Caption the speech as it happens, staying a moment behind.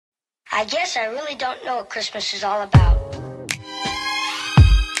I guess I really don't know what Christmas is all about.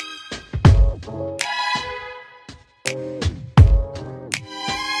 Isn't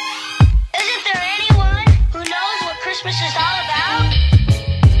there anyone who knows what Christmas is all about?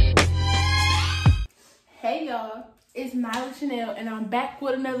 Hey y'all, it's Nyla Chanell and I'm back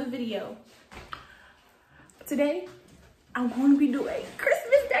with another video. Today, I'm going to be doing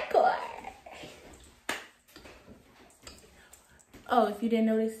Christmas decor. Oh, if you didn't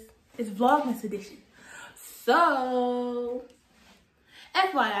notice, it's Vlogmas edition. So,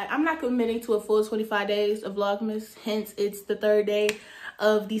 FYI, I'm not committing to a full 25 days of Vlogmas. Hence, it's the 3rd day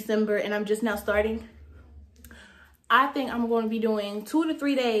of December and I'm just now starting. I think I'm going to be doing 2 to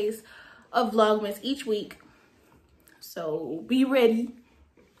 3 days of Vlogmas each week. So, be ready.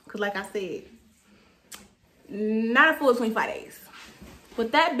 Because like I said, not a full 25 days.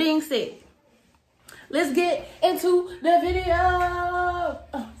 With that being said, let's get into the video.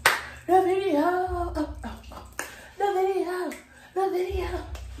 The video.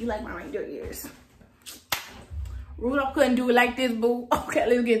 You like my reindeer ears? Rudolph couldn't do it like this, boo. Okay,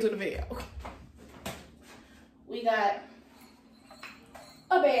 let's get into the video. We got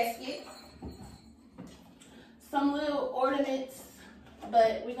a basket, some little ornaments,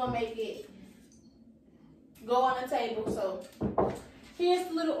 but we're gonna make it go on the table. So here's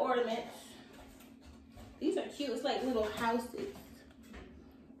the little ornaments. These are cute. It's like little houses.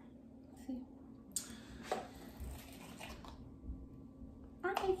 See?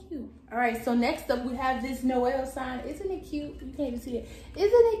 Aren't they cute? All right, so next up we have this Noel sign. Isn't it cute? You can't even see it.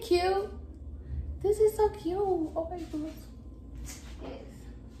 Isn't it cute? This is so cute. Oh my goodness.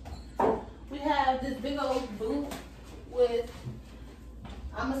 Yes. We have this big old boot with,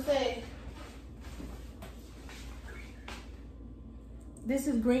 I'm gonna say, this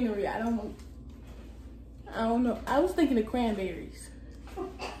is greenery. I don't know. I was thinking of cranberries.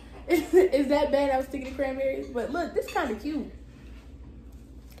 Is that bad? I was thinking of cranberries. But look, this is kind of cute.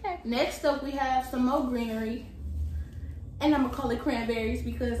 Okay. Next up, we have some more greenery. And I'm going to call it cranberries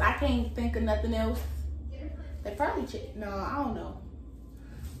because I can't think of nothing else. They probably no, I don't know.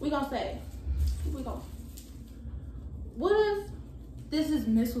 We're going to say, what if this is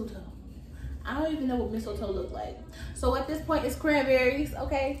mistletoe? I don't even know what mistletoe look like. So at this point, it's cranberries,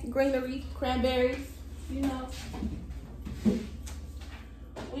 okay? Greenery, cranberries, you know.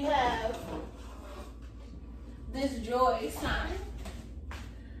 We have this joy sign.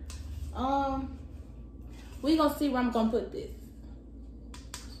 We gonna see where I'm gonna put this.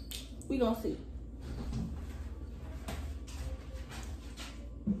 We gonna see.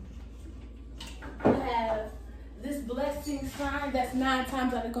 We have this blessing sign that's 9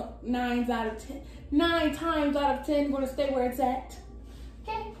 times out of 10 gonna stay where it's at.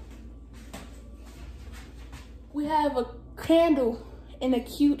 Okay. We have a candle and a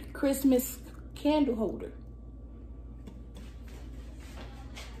cute Christmas candle holder.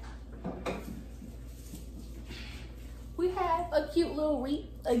 We have a cute little wreath.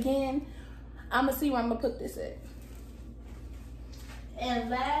 Again, I'm gonna see where I'm gonna put this at. And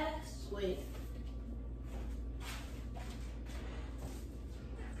last, wait.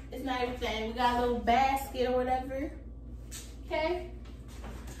 It's not everything. We got a little basket or whatever. Okay.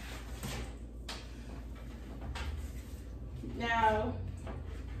 Now,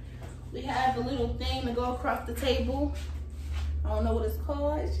 we have a little thing to go across the table. I don't know what it's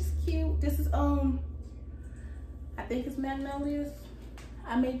called. It's just cute. This is I think it's magnolias.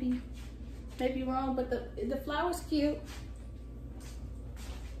 I may be wrong, but the flower's cute.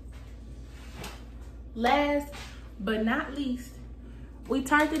 Last but not least, we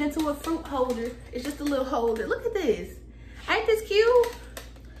turned it into a fruit holder. It's just a little holder. Look at this. Ain't this cute?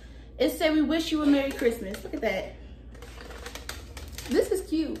 It said, "We wish you a Merry Christmas." Look at that. This is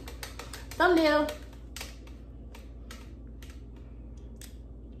cute. Thumbnail.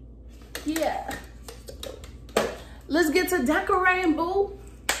 Yeah. Let's get to decorating, boo.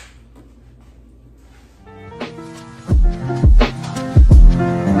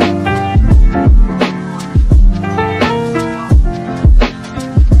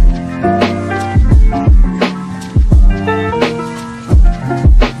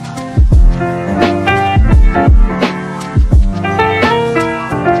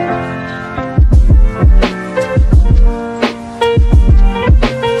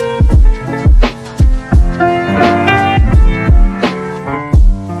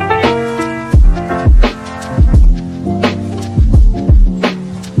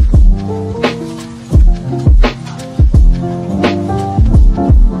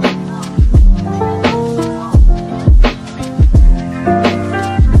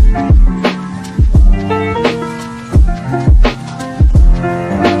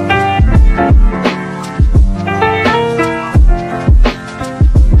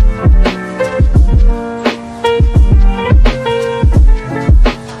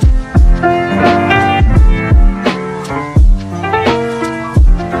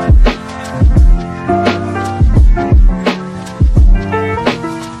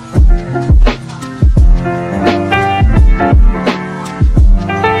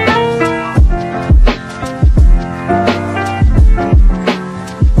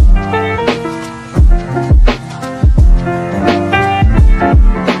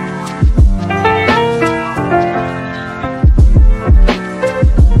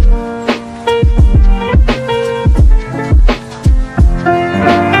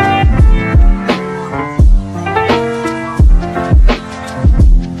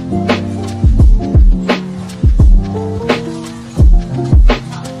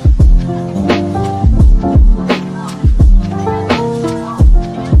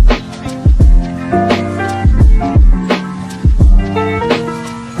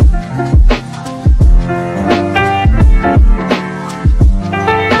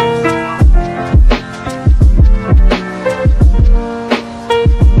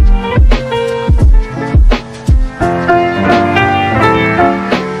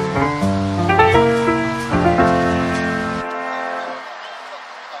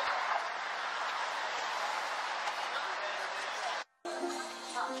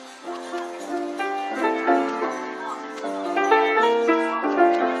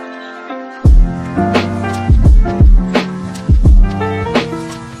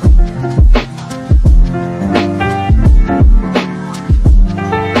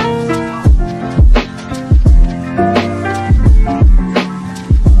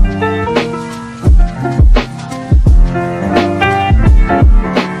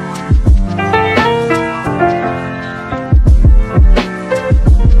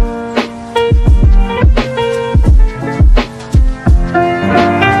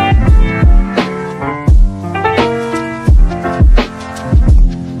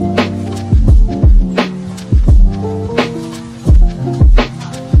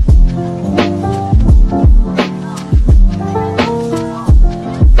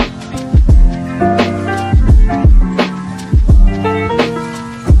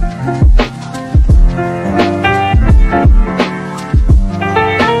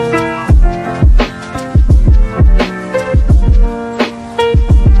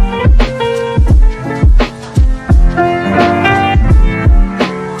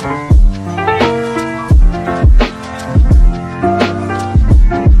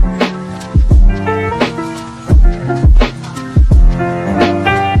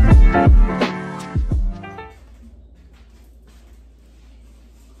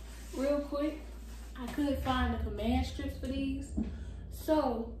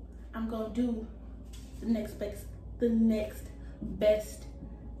 I'm gonna do the next best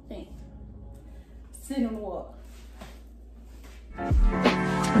thing. Sit on the wall.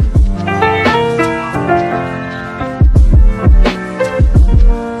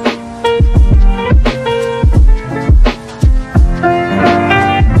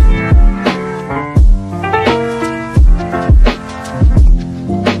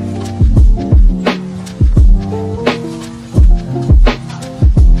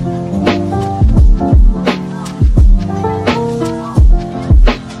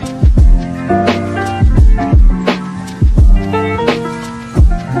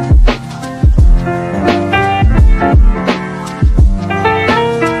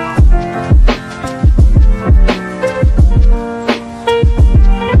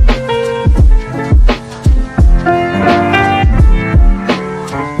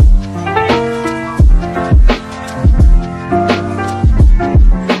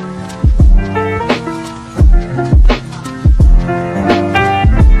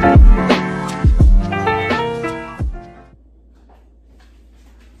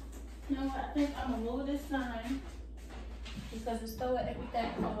 Because it's throwing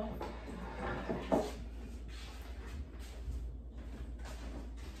everything off.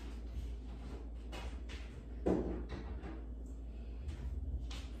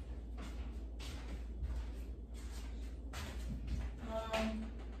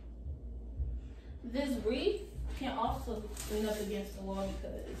 This wreath can also lean up against the wall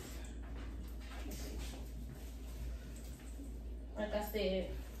because, like I said,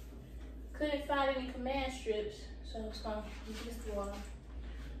 couldn't find any command strips. So it's gonna be this wall.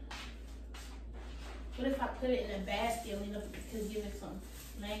 What if I put it in a basket and leave it to give it some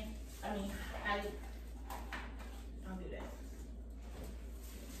length? I mean, I'll do that.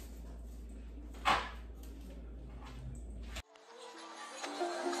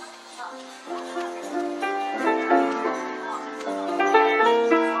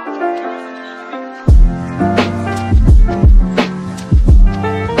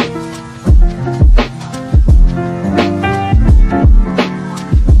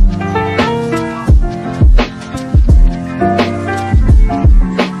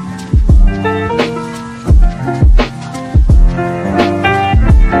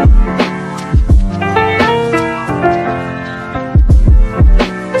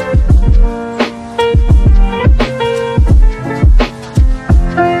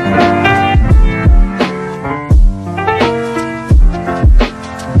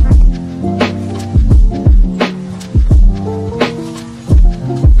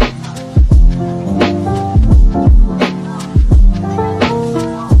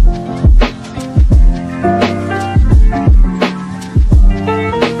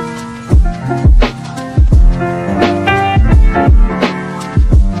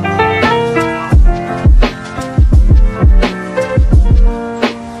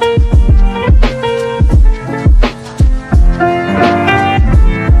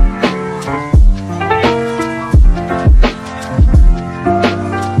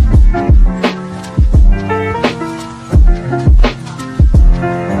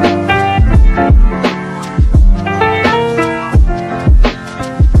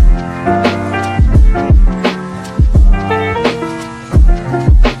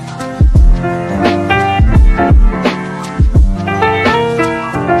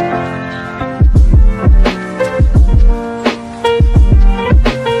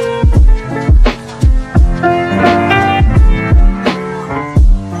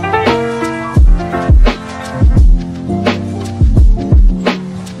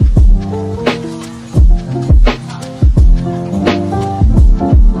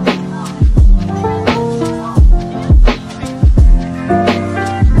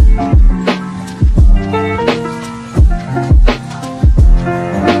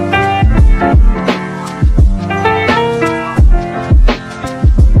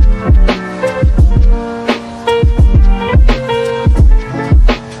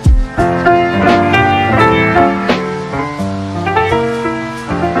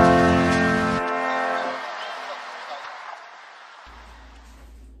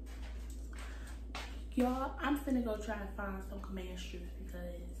 Y'all, I'm finna go try to find some command strips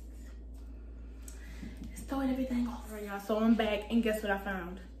because it's throwing everything over, y'all. So I'm back, and guess what I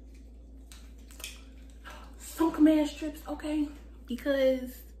found? Some command strips, okay? Because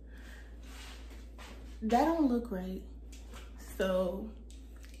that don't look right. So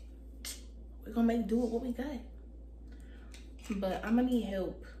we're gonna do it what we got. But I'm gonna need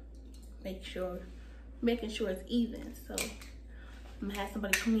help making sure it's even. So I'm gonna have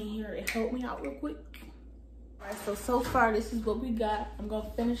somebody come in here and help me out real quick. All right, so far this is what we got. I'm gonna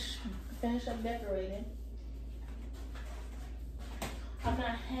finish up decorating. I'm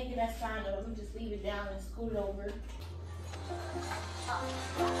not hanging that sign up. I'm gonna just leave it down and scoot it over.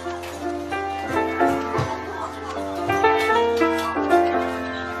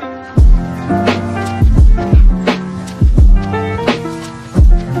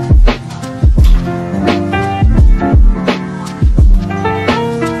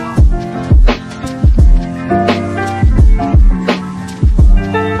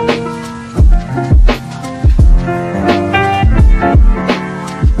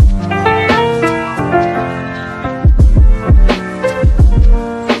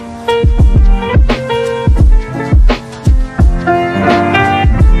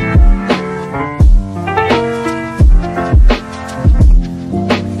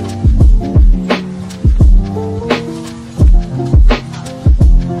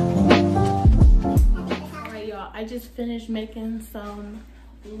 I just finished making some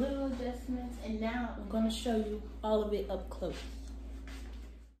little adjustments, and now I'm going to show you all of it up close.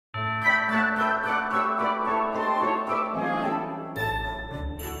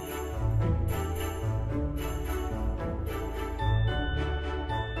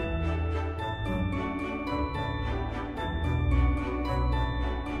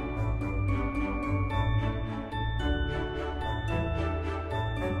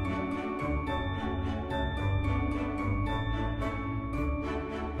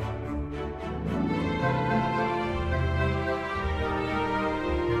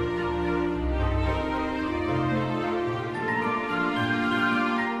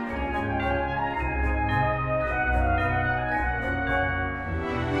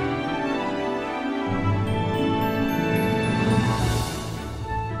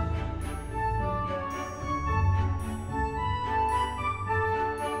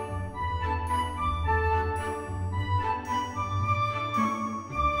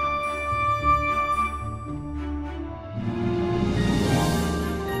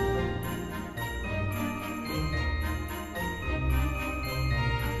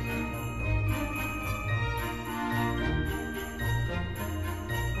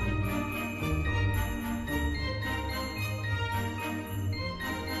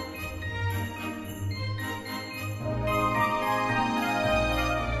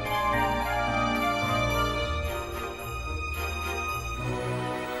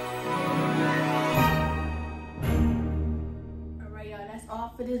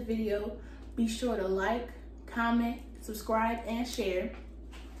 All for this video. Be sure to like, comment, subscribe, and share.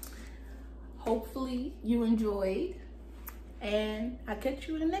 Hopefully you enjoyed, and I'll catch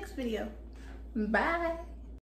you in the next video. Bye.